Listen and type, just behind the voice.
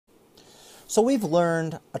So we've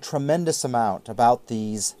learned a tremendous amount about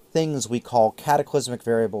these things we call cataclysmic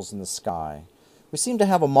variables in the sky. We seem to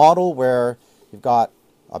have a model where you've got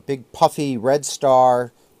a big puffy red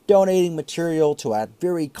star donating material to a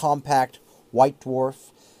very compact white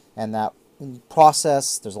dwarf, and that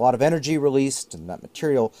process there's a lot of energy released, and that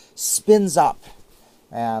material spins up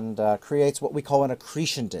and creates what we call an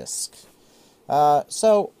accretion disk.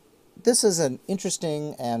 So this is an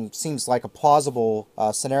interesting and seems like a plausible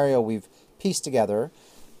scenario we've pieced together,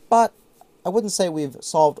 but I wouldn't say we've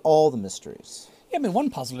solved all the mysteries. Yeah, I mean, one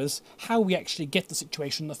puzzle is how we actually get the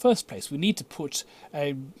situation in the first place. We need to put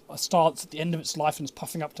a star that's at the end of its life and is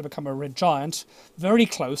puffing up to become a red giant very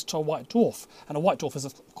close to a white dwarf. And a white dwarf is,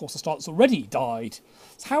 of course, a star that's already died.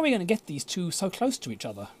 So how are we going to get these two so close to each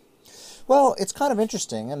other? Well, it's kind of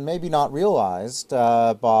interesting and maybe not realized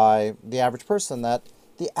by the average person that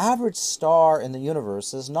the average star in the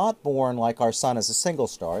universe is not born like our sun as a single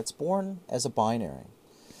star. It's born as a binary.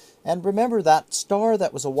 And remember, that star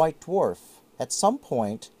that was a white dwarf at some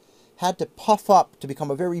point had to puff up to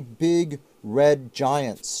become a very big red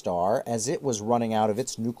giant star as it was running out of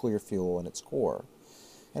its nuclear fuel in its core.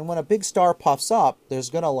 And when a big star puffs up,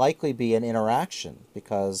 there's going to likely be an interaction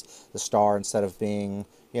because the star, instead of being,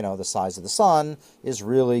 the size of the sun, is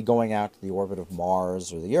really going out to the orbit of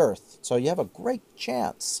Mars or the Earth. So you have a great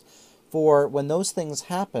chance for when those things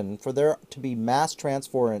happen, for there to be mass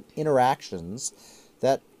transfer and interactions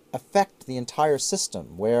that affect the entire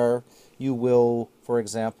system, where you will, for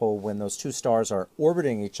example, when those two stars are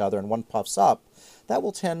orbiting each other and one puffs up, that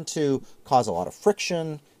will tend to cause a lot of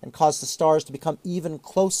friction and cause the stars to become even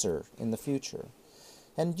closer in the future.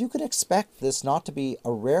 And you could expect this not to be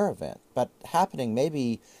a rare event, but happening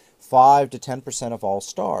maybe 5 to 10% of all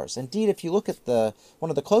stars. Indeed, if you look at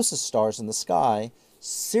one of the closest stars in the sky,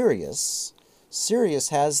 Sirius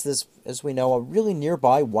has this, as we know, a really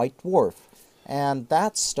nearby white dwarf. And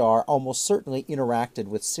that star almost certainly interacted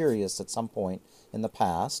with Sirius at some point in the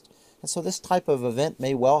past. And so this type of event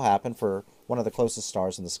may well happen for one of the closest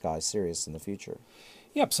stars in the sky, Sirius, in the future.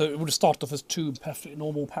 Yep, so it would have started off as two perfectly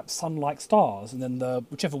normal, perhaps sun-like stars, and then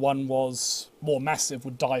whichever one was more massive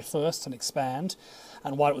would die first and expand.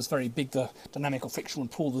 And while it was very big, the dynamical friction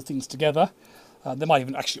would pull the things together. They might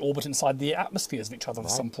even actually orbit inside the atmospheres of each other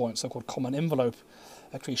at some point, so-called common envelope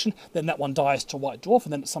accretion. Then that one dies to a white dwarf,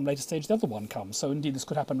 and then at some later stage the other one comes. So indeed this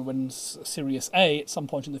could happen when Sirius A at some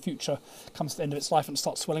point in the future comes to the end of its life and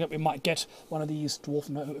starts swelling up. We might get one of these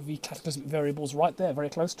dwarf cataclysmic variables right there, very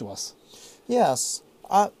close to us. Yes.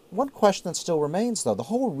 One question that still remains, though, the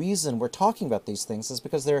whole reason we're talking about these things is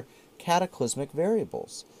because they're cataclysmic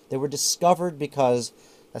variables. They were discovered because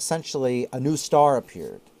essentially a new star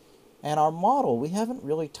appeared. And our model, we haven't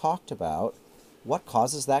really talked about what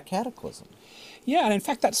causes that cataclysm. Yeah, and in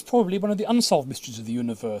fact that's probably one of the unsolved mysteries of the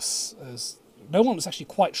universe, as no one is actually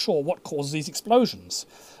quite sure what causes these explosions.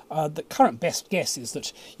 The current best guess is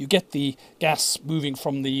that you get the gas moving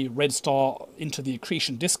from the red star into the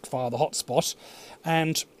accretion disk via the hotspot,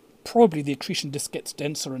 and probably the accretion disk gets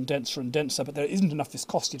denser and denser and denser, but there isn't enough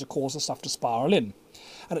viscosity to cause the stuff to spiral in.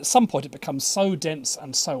 And at some point it becomes so dense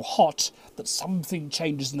and so hot that something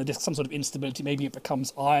changes in the disk, some sort of instability. Maybe it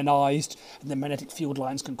becomes ionized, and then magnetic field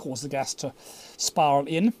lines can cause the gas to spiral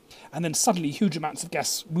in. And then suddenly huge amounts of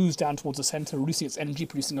gas moves down towards the centre, releasing its energy,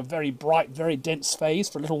 producing a very bright, very dense phase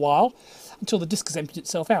for a little while, until the disk has emptied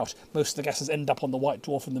itself out. Most of the gases end up on the white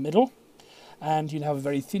dwarf in the middle, and you have a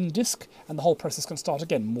very thin disk, and the whole process can start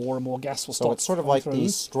again. More and more gas will start. So it's sort of like the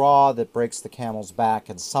straw that breaks the camel's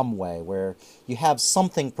back in some way, where you have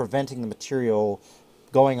something preventing the material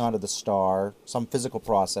going onto the star, some physical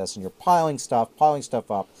process, and you're piling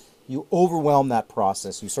stuff up. You overwhelm that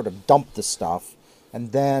process, you sort of dump the stuff,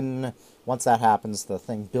 and then once that happens, the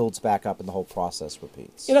thing builds back up and the whole process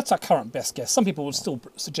repeats. Yeah, that's our current best guess. Some people would still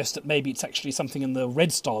suggest that maybe it's actually something in the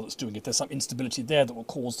red star that's doing it. There's some instability there that will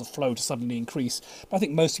cause the flow to suddenly increase. But I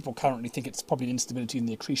think most people currently think it's probably an instability in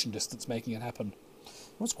the accretion disk that's making it happen.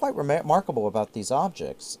 What's quite remarkable about these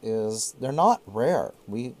objects is they're not rare.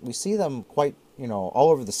 We see them quite,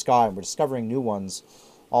 all over the sky, and we're discovering new ones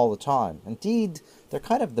all the time. Indeed, they're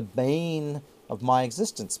kind of the bane of my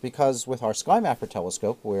existence, because with our Sky Mapper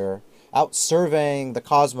telescope, we're out surveying the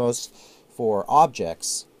cosmos for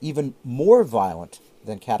objects even more violent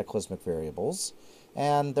than cataclysmic variables.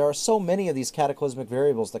 And there are so many of these cataclysmic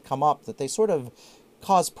variables that come up that they sort of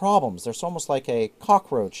cause problems. They're almost like a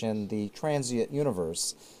cockroach in the transient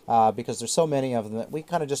universe, because there's so many of them that we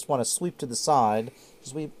kind of just want to sweep to the side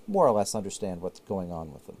because we more or less understand what's going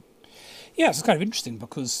on with them. Yeah, it's kind of interesting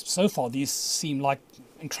because so far these seem like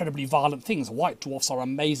incredibly violent things. White dwarfs are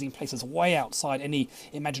amazing places, way outside any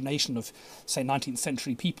imagination of, say, 19th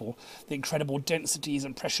century people. The incredible densities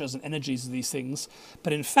and pressures and energies of these things.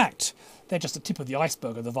 But in fact, they're just the tip of the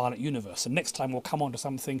iceberg of the violent universe. And next time we'll come on to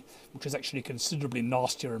something which is actually considerably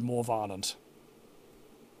nastier and more violent.